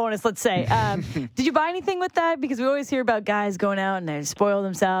signing bonus, let's say. Did you buy anything with that? Because we always hear about guys going out and they spoil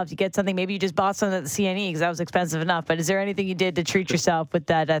themselves. You get something, maybe you just bought something at the CNE because that was expensive enough. But is there anything you did to treat yourself with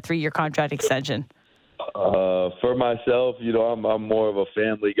that 3-year contract extension? For myself, I'm more of a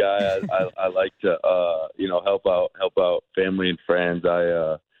family guy. I like to, help out family and friends.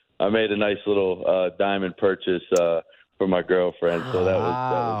 I made a nice little diamond purchase for my girlfriend, so that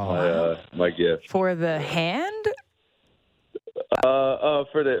was my gift. For the hand?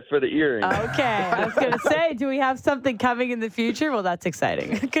 For the earring. Okay, I was gonna say, do we have something coming in the future? Well, that's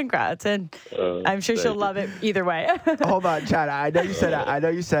exciting. Congrats, and I'm sure she'll love it either way. Hold on, Chad. I know you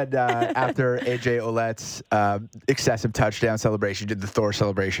said after AJ Ouellette's excessive touchdown celebration, you did the Thor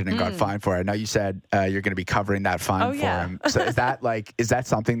celebration and got fined for it. I know you said you're going to be covering that fine for him. So is that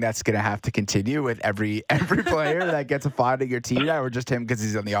something that's going to have to continue with every player that gets a fine on your team now, or just him because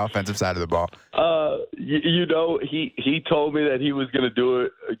he's on the offensive side of the ball? He told me that he was going to do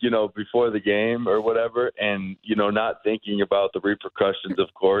it, before the game or whatever, and not thinking about the repercussions,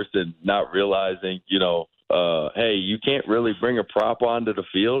 of course, and not realizing, hey, you can't really bring a prop onto the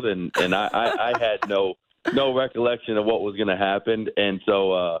field, and I had no recollection of what was going to happen, and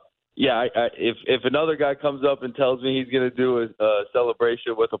so if another guy comes up and tells me he's going to do a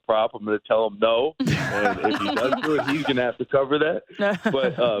celebration with a prop, I'm going to tell him no. And if he does do it, he's going to have to cover that.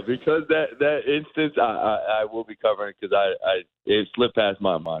 But because that instance, I will be covering because it slipped past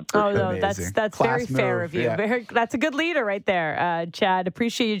my mind. Oh, no, that's very fair of you. Yeah. That's a good leader right there, Chad.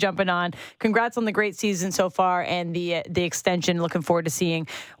 Appreciate you jumping on. Congrats on the great season so far and the extension. Looking forward to seeing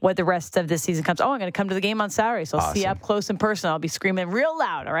what the rest of this season comes. Oh, I'm going to come to the game on Saturday, so I'll see you up close and personal. I'll be screaming real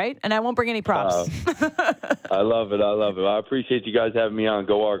loud, all right? And I won't bring any props. I love it. I appreciate you guys having me on.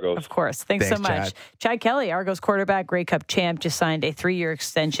 Go Argos. Of course. Thanks so much. Chad Kelly, Argos quarterback, Grey Cup champ, just signed a 3-year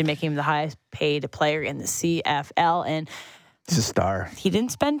extension, making him the highest paid player in the CFL. And he's a star. He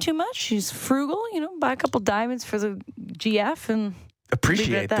didn't spend too much. He's frugal, buy a couple diamonds for the GF and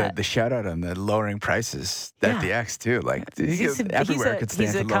appreciate the shout out on the lowering prices at the X too. Like everywhere could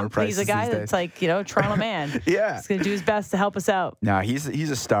stand for lower prices. He's a guy that's like, Toronto man. Yeah. He's going to do his best to help us out. No, he's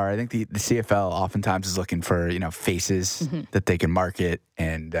a star. I think the CFL oftentimes is looking for, faces that they can market.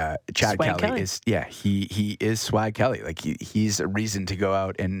 And Chad Kelly is, he is Swag Kelly. Like he's a reason to go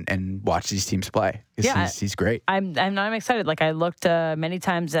out and watch these teams play. Yeah. He's great. I'm excited. Like I looked many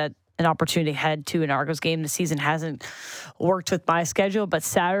times at an opportunity to head to an Argos game. The season hasn't worked with my schedule, but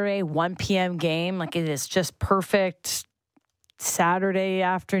Saturday, 1 p.m. game, like it is just perfect. Saturday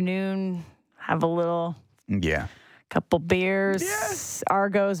afternoon, have a little couple beers. Yes.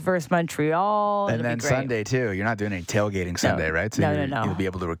 Argos versus Montreal. And then Sunday too. You're not doing any tailgating Sunday, right? So no. You'll be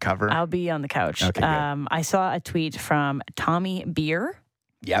able to recover. I'll be on the couch. Okay, I saw a tweet from Tommy Beer.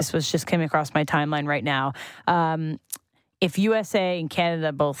 Yep. This was just coming across my timeline right now. If USA and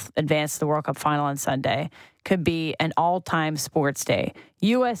Canada both advance to the World Cup final on Sunday, could be an all-time sports day.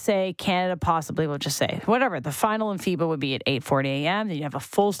 USA, Canada, possibly, we'll just say. Whatever. The final in FIBA would be at 8:40 a.m. Then you have a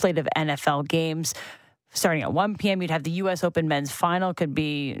full slate of NFL games starting at 1 p.m. You'd have the U.S. Open men's final. Could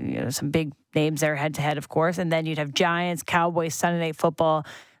be some big names there head-to-head, of course. And then you'd have Giants, Cowboys, Sunday Night Football.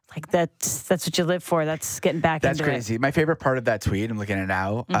 Like that's what you live for. That's getting back into it. That's crazy. My favorite part of that tweet, I'm looking at it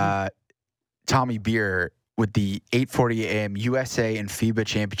now, Tommy Beer with the 8:40 a.m. USA and FIBA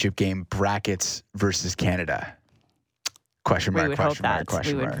championship game brackets versus Canada. Question mark.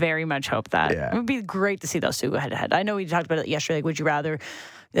 We would very much hope that. Yeah. It would be great to see those two go head to head. I know we talked about it yesterday. Like, would you rather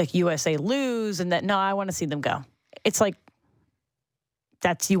USA lose and that? No, I want to see them go. It's like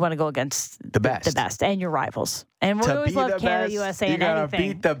you want to go against the best and your rivals. And we always love Canada, USA, and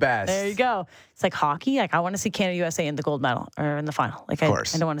anything. Beat the best. There you go. It's like hockey. Like I want to see Canada, USA in the gold medal or in the final. Like of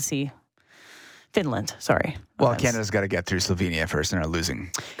course. I don't want to see Finland, sorry. Well, Canada's got to get through Slovenia first and are losing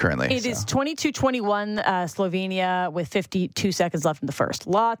currently. It is 22-21 Slovenia with 52 seconds left in the first.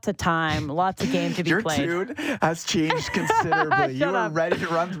 Lots of time, lots of game to be played. Your tune has changed considerably. You were ready to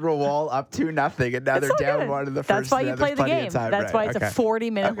run through a wall up 2-0, and now they're down one in the first. That's why you play the game. That's why it's a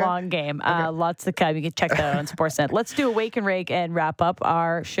 40-minute long game. Lots of time. You can check that out on Sportsnet. Let's do a wake and rake and wrap up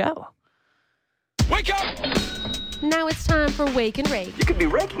our show. Wake up! Now it's time for Wake and Rake. You could be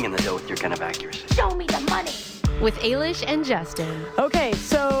raking in the dough with your kind of accuracy. Show me the money. With Ailish and Justin. Okay,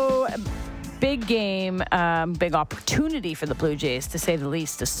 so big game, big opportunity for the Blue Jays, to say the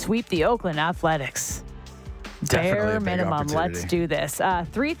least, to sweep the Oakland Athletics. Bare minimum. Let's do this.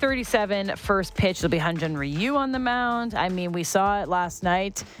 3:37 first pitch. It'll be Hyun-Jin Ryu on the mound. I mean, we saw it last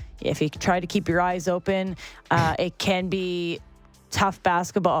night. If you try to keep your eyes open, it can be tough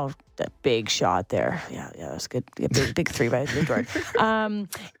basketball. Oh, that big shot there. Yeah, that was good. Big three by Jordi.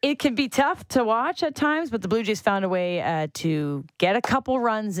 It can be tough to watch at times, but the Blue Jays found a way to get a couple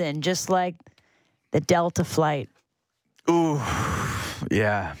runs in, just like the Delta flight. Ooh,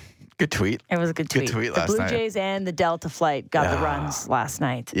 yeah. Good tweet. It was a good tweet. last night. The Blue Jays and the Delta flight got the runs last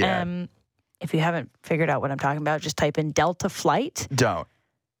night. Yeah. If you haven't figured out what I'm talking about, just type in Delta flight. Don't.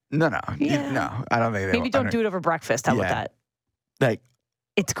 No. Yeah. No, I don't think they Maybe don't do it over breakfast. How about that? Like,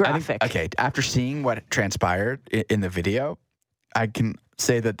 it's graphic. After seeing what transpired in the video, I can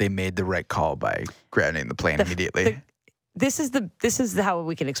say that they made the right call by grounding the plane immediately. This is how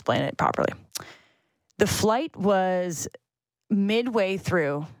we can explain it properly. The flight was midway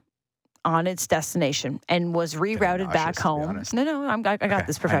through on its destination and was rerouted back home. No, I got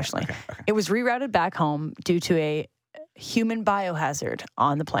this professionally. Okay. It was rerouted back home due to a human biohazard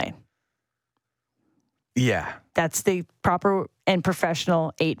on the plane. Yeah. That's the proper and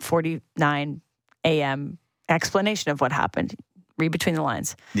professional 8:49 a.m. explanation of what happened. Read between the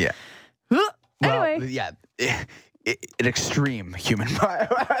lines. Yeah. Anyway. Well, yeah. An extreme human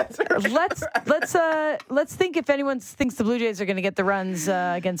biohazard. Let's think if anyone thinks the Blue Jays are going to get the runs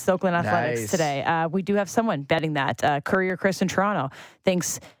against the Oakland Athletics today. We do have someone betting that. Courier Chris in Toronto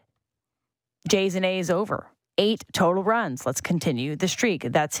thinks Jays and A's over. 8 total runs. Let's continue the streak.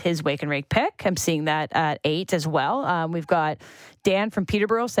 That's his wake and rake pick. I'm seeing that at 8 as well. We've got Dan from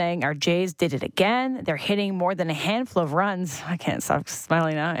Peterborough saying our Jays did it again. They're hitting more than a handful of runs. I can't stop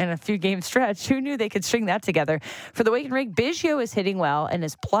smiling now. In a few game stretch. Who knew they could string that together? For the wake and rake, Biggio is hitting well and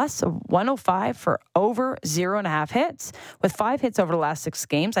is plus 105 for over 0.5 hits. With 5 hits over the last 6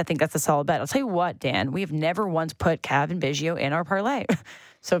 games, I think that's a solid bet. I'll tell you what, Dan, we have never once put Cav and Biggio in our parlay.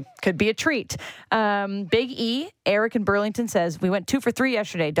 So could be a treat. Big E, Eric in Burlington says, we went 2 for 3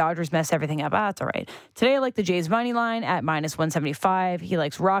 yesterday. Dodgers mess everything up. That's all right. Today I like the Jays money line at minus 175. He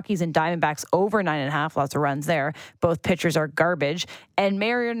likes Rockies and Diamondbacks over 9.5. Lots of runs there. Both pitchers are garbage. And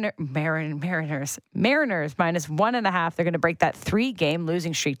Mariners minus 1.5. They're going to break that 3-game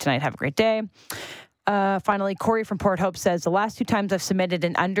losing streak tonight. Have a great day. Finally, Corey from Port Hope says, the last 2 times I've submitted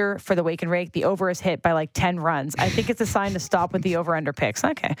an under for the Wake and Rake, the over is hit by like 10 runs. I think it's a sign to stop with the over-under picks.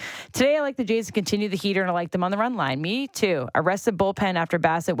 Okay. Today, I like the Jays to continue the heater, and I like them on the run line. Me too. I rested bullpen after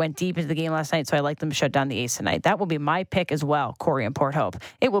Bassett went deep into the game last night, so I like them to shut down the Ace tonight. That will be my pick as well, Corey and Port Hope.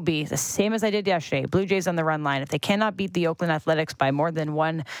 It will be the same as I did yesterday. Blue Jays on the run line. If they cannot beat the Oakland Athletics by more than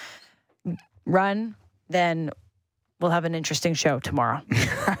 1 run, then we'll have an interesting show tomorrow.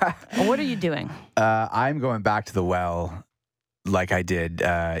 What are you doing? I'm going back to the well like I did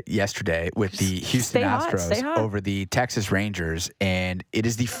yesterday with the Houston Astros over the Texas Rangers. And it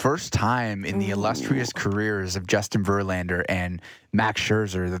is the first time in the illustrious careers of Justin Verlander and Max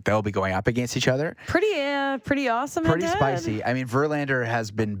Scherzer that they'll be going up against each other. Pretty awesome. Pretty spicy. I mean, Verlander has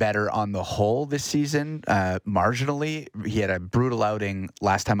been better on the whole this season, marginally. He had a brutal outing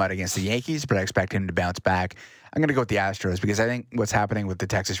last time out against the Yankees, but I expect him to bounce back. I'm going to go with the Astros because I think what's happening with the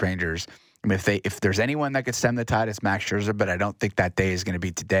Texas Rangers, I mean, if there's anyone that could stem the tide, it's Max Scherzer, but I don't think that day is going to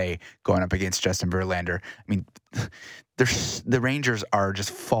be today going up against Justin Verlander. I mean, the Rangers are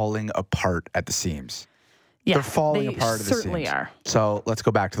just falling apart at the seams. Yeah, they're falling apart at the seams. Certainly are. So let's go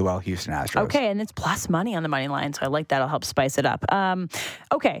back to the well, Houston Astros. Okay, and it's plus money on the money line, so I like that. It'll help spice it up.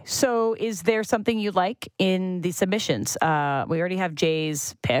 Okay, so is there something you like in the submissions? We already have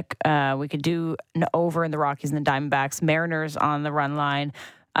Jay's pick. We could do an over in the Rockies and the Diamondbacks. Mariners on the run line.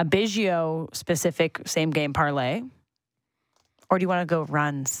 A Biggio specific same game parlay. Or do you want to go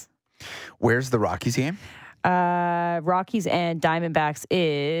runs? Where's the Rockies game? Rockies and Diamondbacks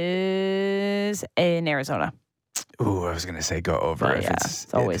is in Arizona. Ooh, I was going to say go over. But yeah,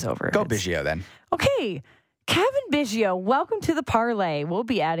 it's always over. Go Biggio then. Okay, Kevin Biggio, welcome to the parlay. We'll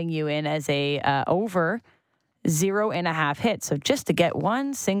be adding you in as a over 0.5 hit. So just to get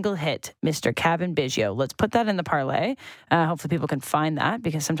one single hit, Mr. Kevin Biggio. Let's put that in the parlay. Hopefully people can find that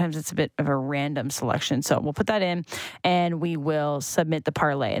because sometimes it's a bit of a random selection. So we'll put that in and we will submit the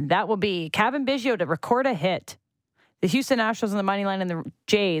parlay. And that will be Kevin Biggio to record a hit. The Houston Astros on the money line and the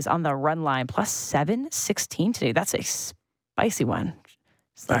Jays on the run line. Plus 716 today. That's a spicy one.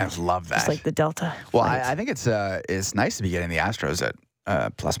 I love that. Just like the Delta. Well, I think it's nice to be getting the Astros at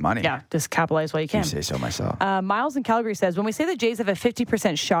plus money. Yeah, just capitalize while you can. You say so myself. Miles in Calgary says, when we say the Jays have a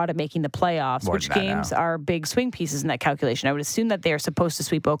 50% shot at making the playoffs, which games are big swing pieces in that calculation? I would assume that they are supposed to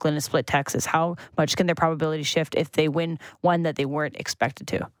sweep Oakland and split Texas. How much can their probability shift if they win one that they weren't expected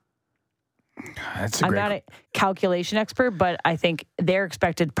to? I'm not a calculation expert, but I think they're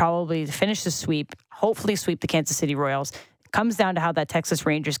expected probably to finish the sweep, hopefully sweep the Kansas City Royals. Comes down to how that Texas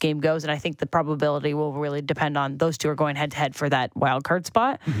Rangers game goes, and I think the probability will really depend on those two are going head-to-head for that wild card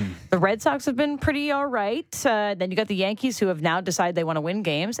spot. Mm-hmm. The Red Sox have been pretty all right. Then you got the Yankees, who have now decided they want to win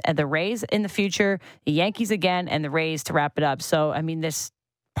games, and the Rays in the future, the Yankees again, and the Rays to wrap it up. So, I mean, this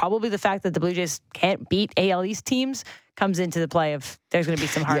probably the fact that the Blue Jays can't beat AL East teams comes into the play of there's going to be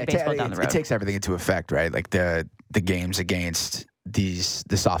some hard baseball down the road. It takes everything into effect, right? Like the games against the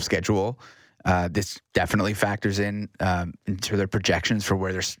soft schedule. This definitely factors in into their projections for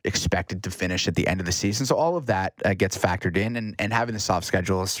where they're expected to finish at the end of the season. So all of that gets factored in, and having the soft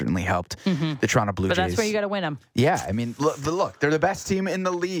schedule has certainly helped the Toronto Blue Jays. But that's where you got to win them. Yeah, I mean, look, they're the best team in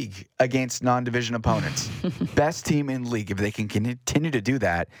the league against non-division opponents. Best team in the league. If they can continue to do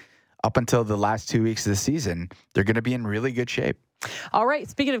that up until the last 2 weeks of the season, they're going to be in really good shape. All right,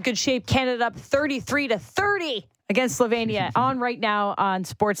 speaking of good shape, Canada up 33-30 against Slovenia on right now on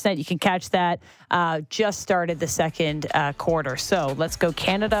Sportsnet. You can catch that. Just started the second quarter. So let's go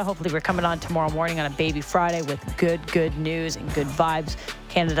Canada. Hopefully we're coming on tomorrow morning on a Baby Friday with good news and good vibes.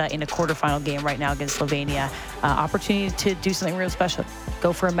 Canada in a quarterfinal game right now against Slovenia. Opportunity to do something real special.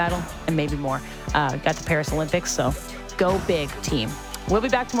 Go for a medal and maybe more. Got the Paris Olympics, so go big, team. We'll be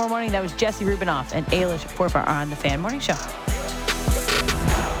back tomorrow morning. That was Jesse Rubinoff and Ailish Forfar on the Fan Morning Show.